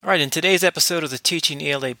All right, in today's episode of the Teaching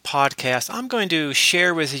ELA podcast, I'm going to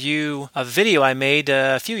share with you a video I made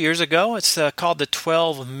a few years ago. It's called The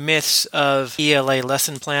 12 Myths of ELA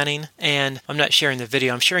Lesson Planning, and I'm not sharing the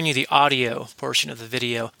video. I'm sharing you the audio portion of the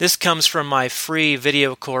video. This comes from my free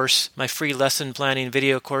video course, my free lesson planning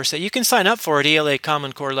video course that you can sign up for at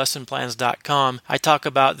elacommoncorelessonplans.com. I talk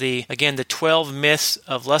about the 12 myths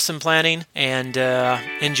of lesson planning, and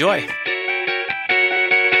enjoy.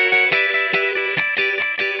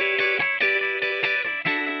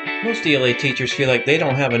 Most ELA teachers feel like they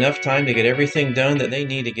don't have enough time to get everything done that they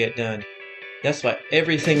need to get done. That's why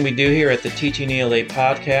everything we do here at the Teaching ELA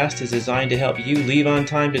podcast is designed to help you leave on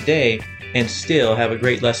time today and still have a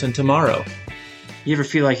great lesson tomorrow. You ever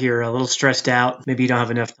feel like you're a little stressed out? Maybe you don't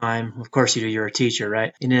have enough time. Of course you do. You're a teacher,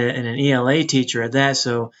 right? And an ELA teacher at that,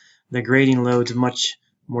 so the grading load's much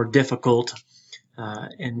more difficult.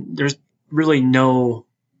 And there's really no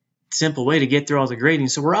simple way to get through all the grading.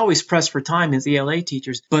 So we're always pressed for time as ELA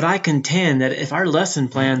teachers. But I contend that if our lesson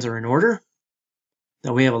plans are in order,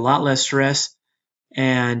 that we have a lot less stress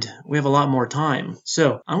and we have a lot more time.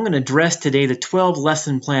 So I'm going to address today the 12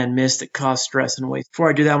 lesson plan myths that cause stress and waste. Before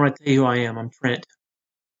I do that, I want to tell you who I am. I'm Trent.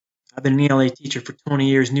 I've been an ELA teacher for 20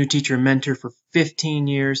 years, new teacher mentor for 15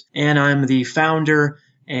 years, and I'm the founder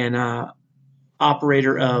and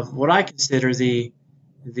operator of what I consider the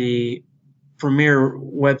premier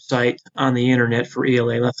website on the internet for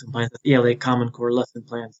ELA lesson plans,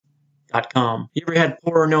 elacommoncorelessonplans.com. You ever had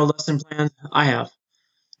poor or no lesson plans? I have.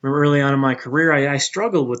 Remember early on in my career, I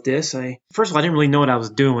struggled with this. First of all, I didn't really know what I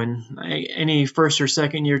was doing. Any first or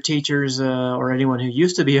second year teachers or anyone who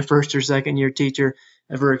used to be a first or second year teacher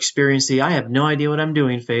ever experienced the I have no idea what I'm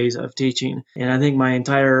doing phase of teaching. And I think my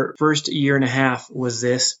entire first year and a half was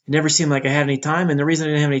this. It never seemed like I had any time. And the reason I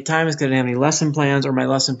didn't have any time is because I didn't have any lesson plans, or my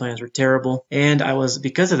lesson plans were terrible. And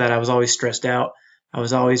because of that, I was always stressed out. I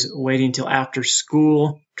was always waiting until after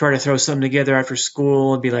school, try to throw something together after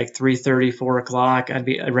school. It'd be like 3:30, 4 o'clock. I'd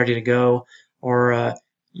be ready to go. Or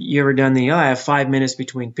you ever done I have 5 minutes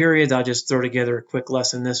between periods. I'll just throw together a quick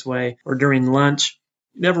lesson this way. Or during lunch.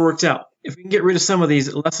 It never works out. If we can get rid of some of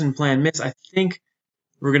these lesson plan myths, I think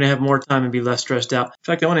we're going to have more time and be less stressed out. In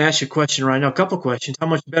fact, I want to ask you a question right now, a couple questions. How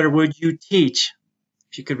much better would you teach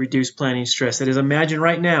if you could reduce planning stress? That is, imagine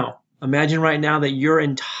right now that your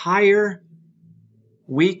entire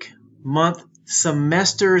week, month,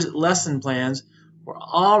 semester's lesson plans were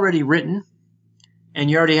already written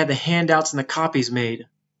and you already had the handouts and the copies made.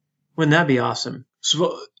 Wouldn't that be awesome?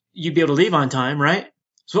 So you'd be able to leave on time, right?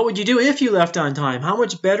 So what would you do if you left on time? How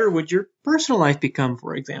much better would your personal life become,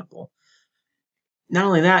 for example? Not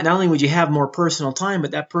only would you have more personal time,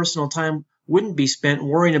 but that personal time wouldn't be spent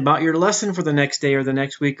worrying about your lesson for the next day or the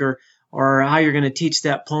next week, or how you're going to teach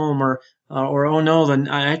that poem, or oh no, then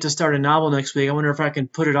I have to start a novel next week. I wonder if I can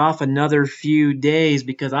put it off another few days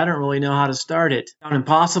because I don't really know how to start it. It's not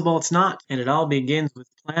impossible. It's not. And it all begins with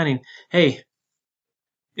planning. Hey,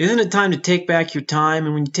 isn't it time to take back your time?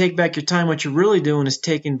 And when you take back your time, what you're really doing is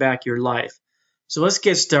taking back your life. So let's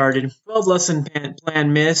get started. 12 lesson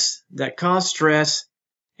plan myths that cause stress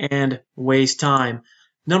and waste time.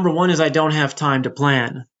 Number one is I don't have time to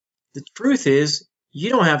plan. The truth is you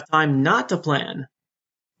don't have time not to plan,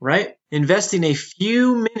 right? Investing a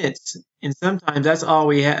few minutes, and sometimes that's all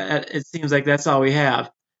we have. It seems like that's all we have.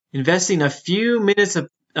 Investing a few minutes of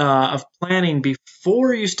planning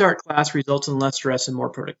before you start class results in less stress and more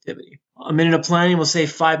productivity. A minute of planning will save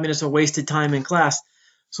 5 minutes of wasted time in class.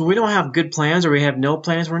 So we don't have good plans, or we have no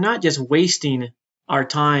plans. We're not just wasting our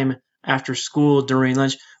time after school during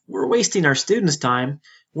lunch. We're wasting our students' time.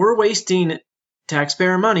 We're wasting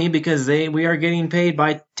taxpayer money because we are getting paid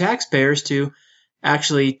by taxpayers to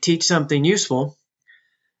actually teach something useful.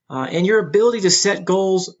 And your ability to set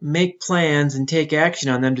goals, make plans, and take action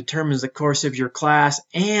on them determines the course of your class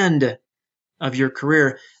and of your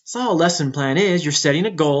career. That's all a lesson plan is. You're setting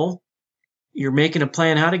a goal, you're making a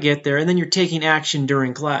plan how to get there, and then you're taking action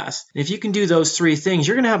during class. And if you can do those three things,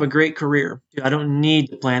 you're going to have a great career. I don't need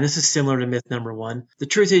to plan. This is similar to myth number one. The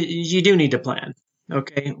truth is you do need to plan.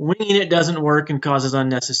 Okay, winging it doesn't work and causes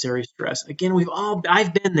unnecessary stress. Again,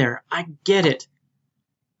 I've been there. I get it.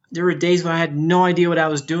 There were days when I had no idea what I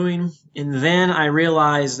was doing, and then I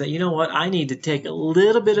realized that, you know what, I need to take a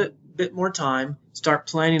little bit more time, start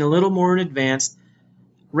planning a little more in advance,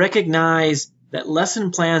 recognize that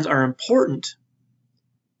lesson plans are important,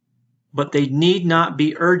 but they need not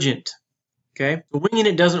be urgent. Okay? So winging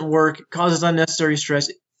it doesn't work, it causes unnecessary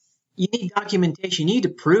stress. You need documentation. You need to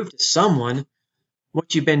prove to someone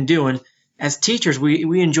what you've been doing. As teachers,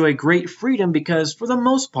 we enjoy great freedom because for the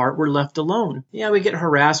most part, we're left alone. Yeah, we get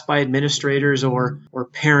harassed by administrators or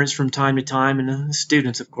parents from time to time, and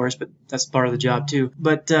students, of course, but that's part of the job too.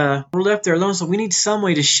 But we're left there alone, so we need some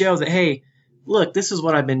way to show that, hey, look, this is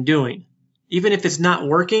what I've been doing. Even if it's not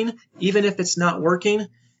working,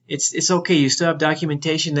 it's okay. You still have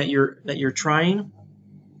documentation that you're trying.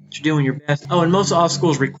 You're doing your best. Oh, and most all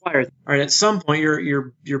schools require. All right, at some point,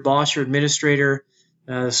 your boss, your administrator,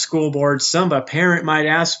 school board, a parent might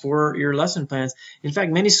ask for your lesson plans. In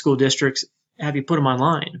fact, many school districts have you put them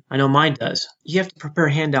online. I know mine does. You have to prepare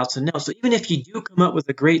handouts and notes. So even if you do come up with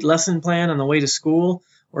a great lesson plan on the way to school,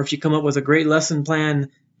 or if you come up with a great lesson plan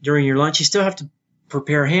during your lunch, you still have to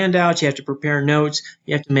prepare handouts. You have to prepare notes.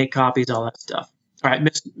 You have to make copies, all that stuff. All right,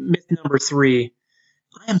 myth number 3.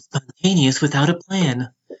 I am spontaneous without a plan.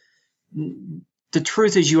 The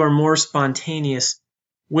truth is you are more spontaneous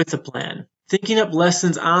with a plan. Thinking up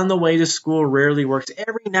lessons on the way to school rarely works.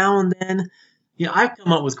 Every now and then, I've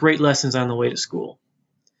come up with great lessons on the way to school.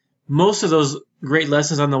 Most of those great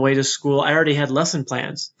lessons on the way to school, I already had lesson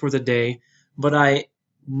plans for the day, but I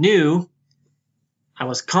knew, I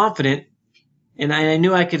was confident, and I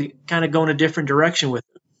knew I could kind of go in a different direction with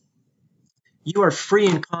it. You are free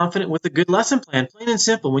and confident with a good lesson plan, plain and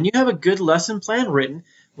simple. When you have a good lesson plan written,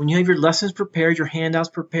 when you have your lessons prepared, your handouts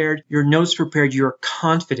prepared, your notes prepared, you're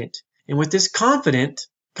confident. And with this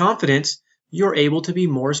confidence, you're able to be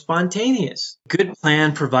more spontaneous. Good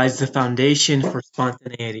plan provides the foundation for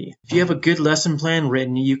spontaneity. If you have a good lesson plan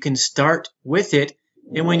written, you can start with it.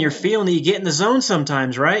 And when you're feeling it, you get in the zone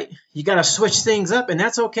sometimes, right? You got to switch things up, and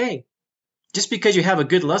that's okay. Just because you have a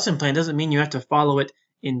good lesson plan doesn't mean you have to follow it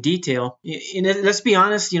in detail. And let's be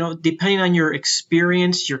honest, depending on your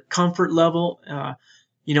experience, your comfort level,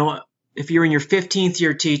 if you're in your 15th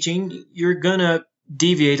year teaching, you're going to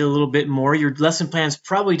deviate a little bit more. Your lesson plans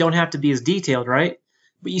probably don't have to be as detailed, right?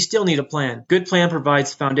 But you still need a plan. Good plan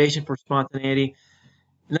provides foundation for spontaneity.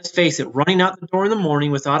 And let's face it, running out the door in the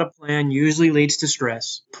morning without a plan usually leads to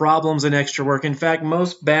stress, problems, and extra work. In fact,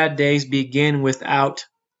 most bad days begin without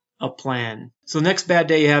a plan. So the next bad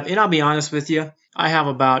day you have, and I'll be honest with you, I have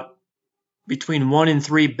about between 1 and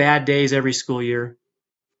 3 bad days every school year.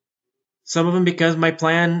 Some of them because my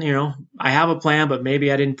plan, I have a plan, but maybe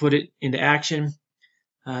I didn't put it into action.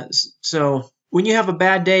 So when you have a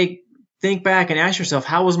bad day, think back and ask yourself,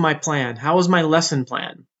 how was my plan? How was my lesson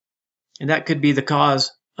plan? And that could be the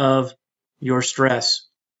cause of your stress.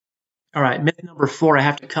 All right, myth number 4, I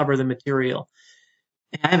have to cover the material.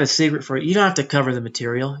 I have a secret for you. You don't have to cover the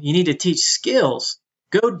material. You need to teach skills.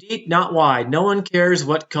 Go deep, not wide. No one cares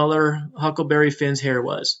what color Huckleberry Finn's hair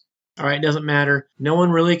was. All right, it doesn't matter. No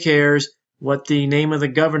one really cares what the name of the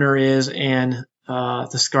governor is and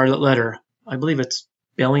the Scarlet Letter. I believe it's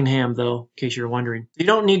Bellingham, though, in case you're wondering. You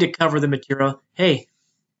don't need to cover the material. Hey,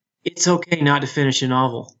 it's okay not to finish a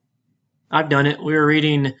novel. I've done it. We were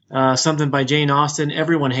reading something by Jane Austen.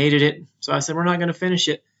 Everyone hated it. So I said, we're not going to finish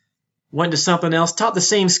it. Went to something else. Taught the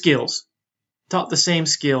same skills.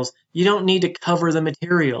 You don't need to cover the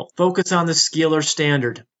material. Focus on the skill or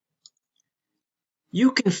standard.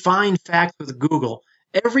 You can find facts with Google.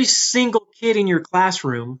 Every single kid in your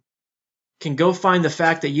classroom can go find the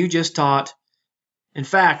fact that you just taught. In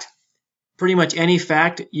fact, pretty much any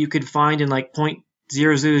fact you could find in like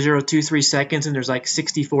 0.00023 seconds, and there's like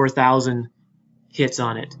 64,000 hits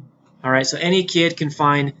on it. All right, so any kid can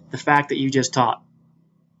find the fact that you just taught.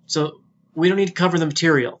 So we don't need to cover the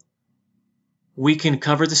material. We can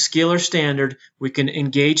cover the skill or standard. We can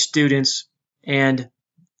engage students, and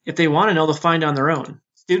if they want to know, they'll find on their own.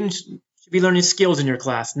 Students should be learning skills in your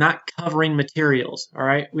class, not covering materials. All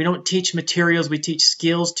right, we don't teach materials. We teach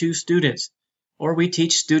skills to students, or we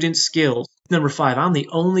teach students skills. Number 5, I'm the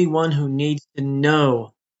only one who needs to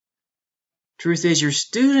know. Truth is, your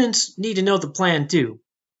students need to know the plan too.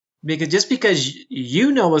 Because just because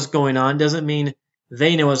you know what's going on doesn't mean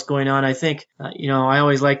they know what's going on. I think, I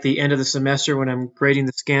always like the end of the semester when I'm grading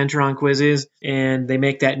the Scantron quizzes, and they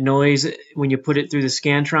make that noise when you put it through the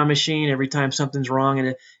Scantron machine every time something's wrong, and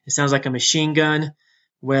it sounds like a machine gun.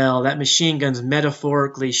 Well, that machine gun's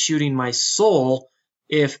metaphorically shooting my soul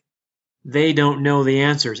if they don't know the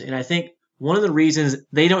answers. And I think one of the reasons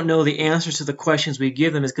they don't know the answers to the questions we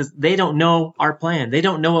give them is because they don't know our plan. They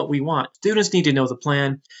don't know what we want. Students need to know the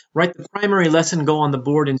plan. Write the primary lesson goal on the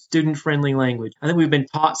board in student-friendly language. I think we've been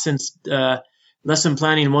taught since Lesson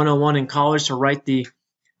Planning 101 in college to write the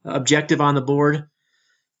objective on the board.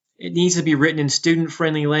 It needs to be written in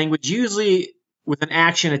student-friendly language, usually with an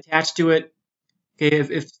action attached to it. Okay,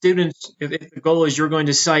 if the goal is you're going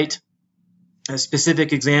to cite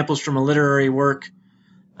specific examples from a literary work,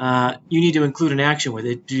 you need to include an action with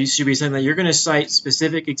it. You should be saying that you're going to cite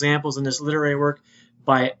specific examples in this literary work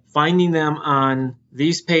by finding them on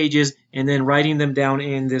these pages and then writing them down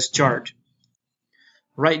in this chart.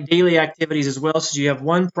 Write daily activities as well, so you have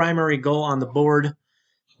one primary goal on the board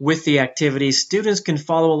with the activities. Students can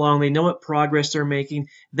follow along. They know what progress they're making.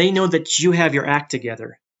 They know that you have your act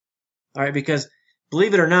together. All right, because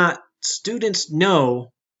believe it or not, students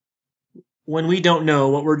know when we don't know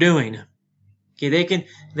what we're doing. Okay,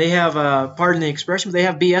 they have, pardon the expression, but they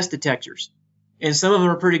have BS detectors, and some of them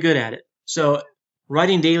are pretty good at it. So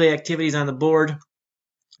writing daily activities on the board,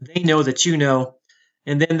 they know that you know.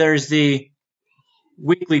 And then there's the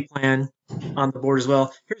weekly plan on the board as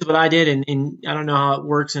well. Here's what I did, and I don't know how it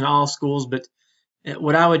works in all schools, but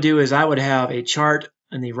what I would do is I would have a chart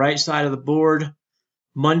on the right side of the board.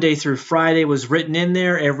 Monday through Friday was written in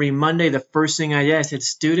there. Every Monday, the first thing I did, I said,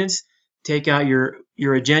 students, take out your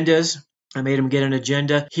agendas. I made them get an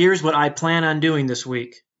agenda. Here's what I plan on doing this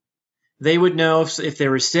week. They would know if they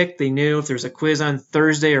were sick, they knew if there's a quiz on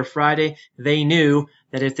Thursday or Friday, they knew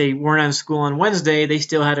that if they weren't on school on Wednesday, they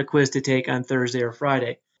still had a quiz to take on Thursday or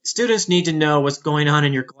Friday. Students need to know what's going on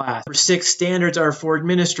in your class. Number 6, standards are for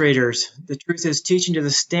administrators. The truth is, teaching to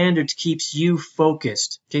the standards keeps you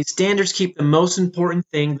focused. Okay, standards keep the most important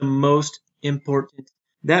thing the most important.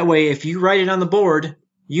 That way, if you write it on the board,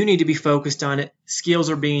 you need to be focused on it. Skills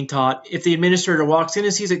are being taught. If the administrator walks in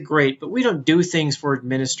and sees it, great, but we don't do things for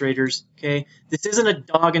administrators, okay? This isn't a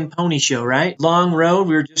dog and pony show, right? Long road,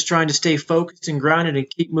 we were just trying to stay focused and grounded and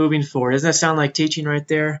keep moving forward. Doesn't that sound like teaching right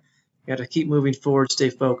there? You got to keep moving forward, stay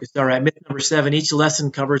focused. All right, myth number 7, each lesson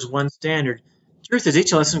covers one standard. Truth is,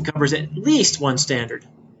 each lesson covers at least one standard.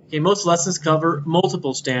 Okay, most lessons cover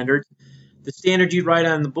multiple standards. The standard you write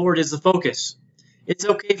on the board is the focus. It's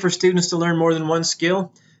okay for students to learn more than one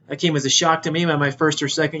skill. That came as a shock to me by my first or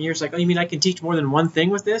second year. It's like, oh, you mean I can teach more than one thing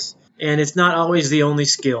with this? And it's not always the only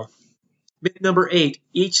skill. Myth number 8,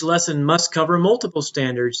 each lesson must cover multiple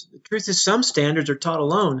standards. The truth is, some standards are taught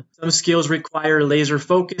alone. Some skills require laser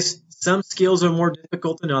focus. Some skills are more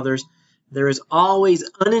difficult than others. There is always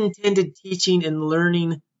unintended teaching and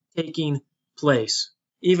learning taking place.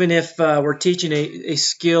 Even if we're teaching a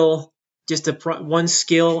skill, just one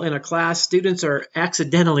skill in a class, students are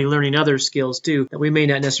accidentally learning other skills too that we may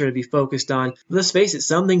not necessarily be focused on. But let's face it,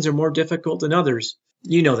 some things are more difficult than others.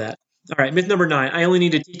 You know that. All right, myth number 9, I only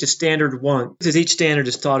need to teach a standard once, because each standard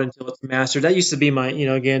is taught until it's mastered. That used to be my,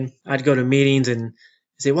 again, I'd go to meetings and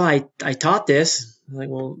say, well, I taught this. I'm like,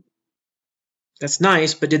 well, that's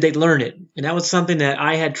nice, but did they learn it? And that was something that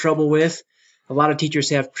I had trouble with. A lot of teachers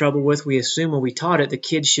have trouble with. We assume when we taught it, the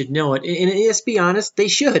kids should know it. And let's be honest, they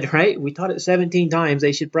should, right? We taught it 17 times.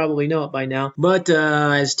 They should probably know it by now. But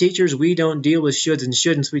as teachers, we don't deal with shoulds and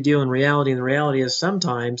shouldn'ts. We deal in reality. And the reality is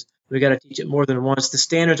sometimes we got to teach it more than once. The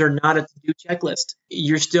standards are not a to-do checklist.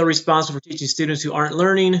 You're still responsible for teaching students who aren't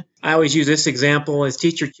learning. I always use this example as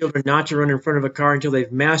teach your children not to run in front of a car until they've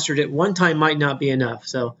mastered it. One time might not be enough.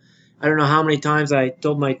 So I don't know how many times I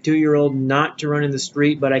told my 2-year-old not to run in the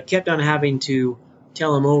street, but I kept on having to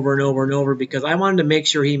tell him over and over and over because I wanted to make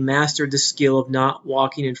sure he mastered the skill of not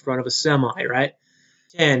walking in front of a semi, right?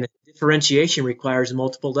 10, differentiation requires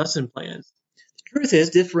multiple lesson plans. The truth is,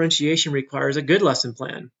 differentiation requires a good lesson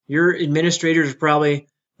plan. Your administrators are probably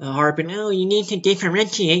harping, oh, you need to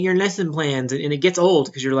differentiate your lesson plans. And it gets old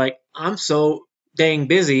because you're like, I'm so dang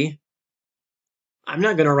busy. I'm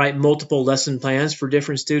not going to write multiple lesson plans for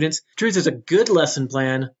different students. The truth is, a good lesson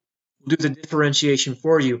plan will do the differentiation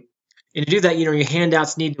for you. And to do that, your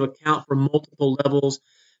handouts need to account for multiple levels.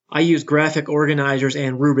 I use graphic organizers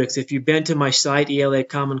and rubrics. If you've been to my site,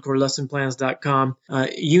 elacommoncorelessonplans.com,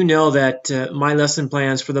 you know that my lesson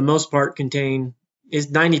plans, for the most part, is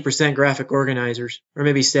 90% graphic organizers, or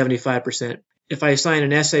maybe 75%. If I assign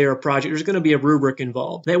an essay or a project, there's going to be a rubric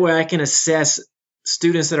involved. That way I can assess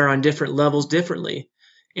students that are on different levels differently.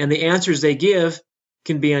 And the answers they give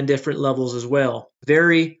can be on different levels as well.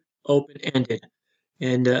 Very open-ended.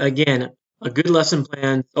 And again, a good lesson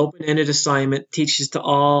plan, open-ended assignment, teaches to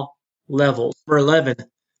all levels. Number 11,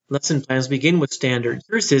 lesson plans begin with standards.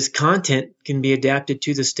 First is content can be adapted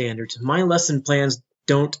to the standards. My lesson plans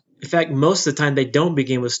don't, in fact, most of the time they don't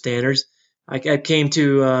begin with standards. I came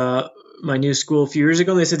to my new school a few years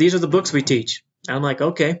ago and they said, these are the books we teach. I'm like,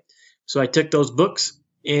 okay. So I took those books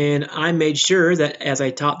and I made sure that as I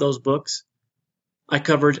taught those books, I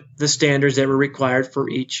covered the standards that were required for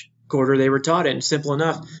each quarter they were taught in. Simple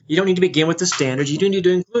enough. You don't need to begin with the standards. You do need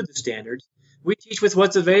to include the standards. We teach with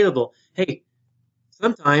what's available. Hey,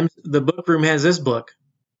 sometimes the book room has this book,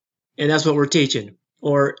 and that's what we're teaching.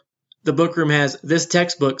 Or the book room has this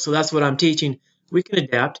textbook, so that's what I'm teaching. We can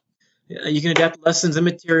adapt. You can adapt lessons and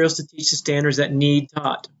materials to teach the standards that need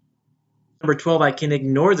taught. Number 12, I can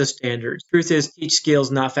ignore the standards. Truth is, teach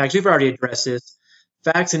skills, not facts. We've already addressed this.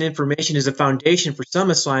 Facts and information is a foundation for some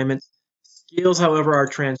assignments. Skills, however, are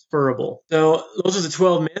transferable. So those are the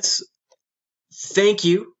 12 myths. Thank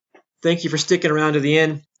you. Thank you for sticking around to the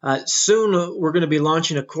end. Soon we're going to be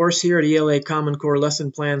launching a course here at ELA Common Core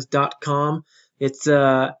LessonPlans.com. It's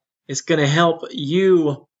going to help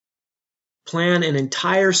you plan an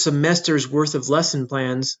entire semester's worth of lesson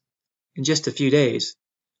plans in just a few days.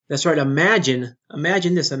 That's right. Imagine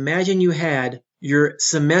this. Imagine you had your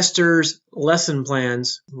semester's lesson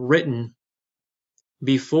plans written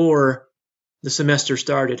before the semester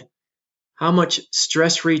started. How much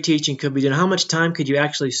stress-free teaching could be done? How much time could you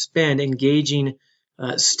actually spend engaging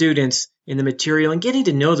students in the material and getting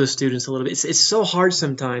to know the students a little bit? It's so hard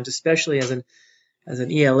sometimes, especially as an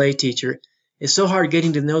ELA teacher. It's so hard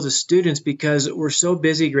getting to know the students because we're so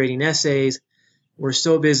busy grading essays, we're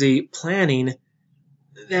so busy planning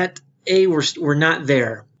that we're not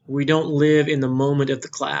there. We don't live in the moment of the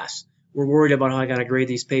class. We're worried about how I got to grade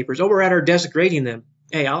these papers. Oh, we're at our desk grading them.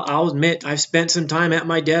 Hey, I'll admit I've spent some time at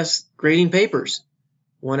my desk grading papers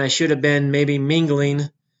when I should have been maybe mingling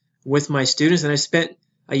with my students. And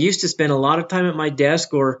I used to spend a lot of time at my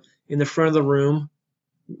desk or in the front of the room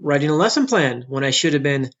writing a lesson plan when I should have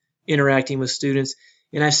been interacting with students.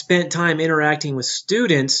 And I've spent time interacting with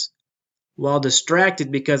students while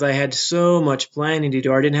distracted because I had so much planning to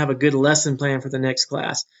do. I didn't have a good lesson plan for the next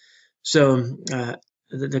class. So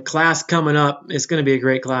the class coming up is going to be a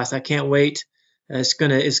great class. I can't wait. It's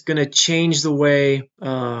gonna change the way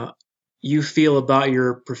you feel about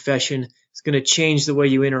your profession. It's going to change the way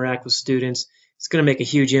you interact with students. It's going to make a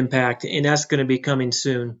huge impact, and that's going to be coming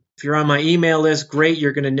soon. If you're on my email list, great.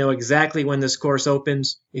 You're going to know exactly when this course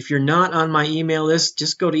opens. If you're not on my email list,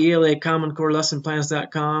 just go to ELA Common Core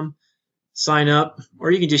LessonPlans.com, sign up,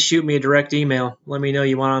 or you can just shoot me a direct email. Let me know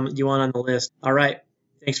you want on the list. All right.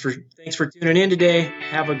 Thanks for tuning in today.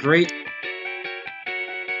 Have a great.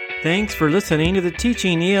 Thanks for listening to the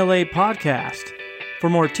Teaching ELA podcast. For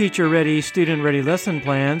more teacher-ready, student-ready lesson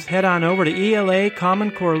plans, head on over to ELA Common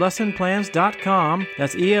Core LessonPlans.com.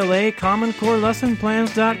 That's ELA Common Core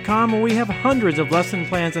LessonPlans.com, where we have hundreds of lesson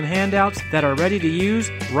plans and handouts that are ready to use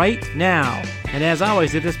right now. And as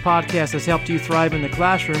always, if this podcast has helped you thrive in the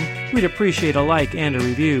classroom, we'd appreciate a like and a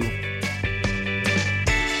review.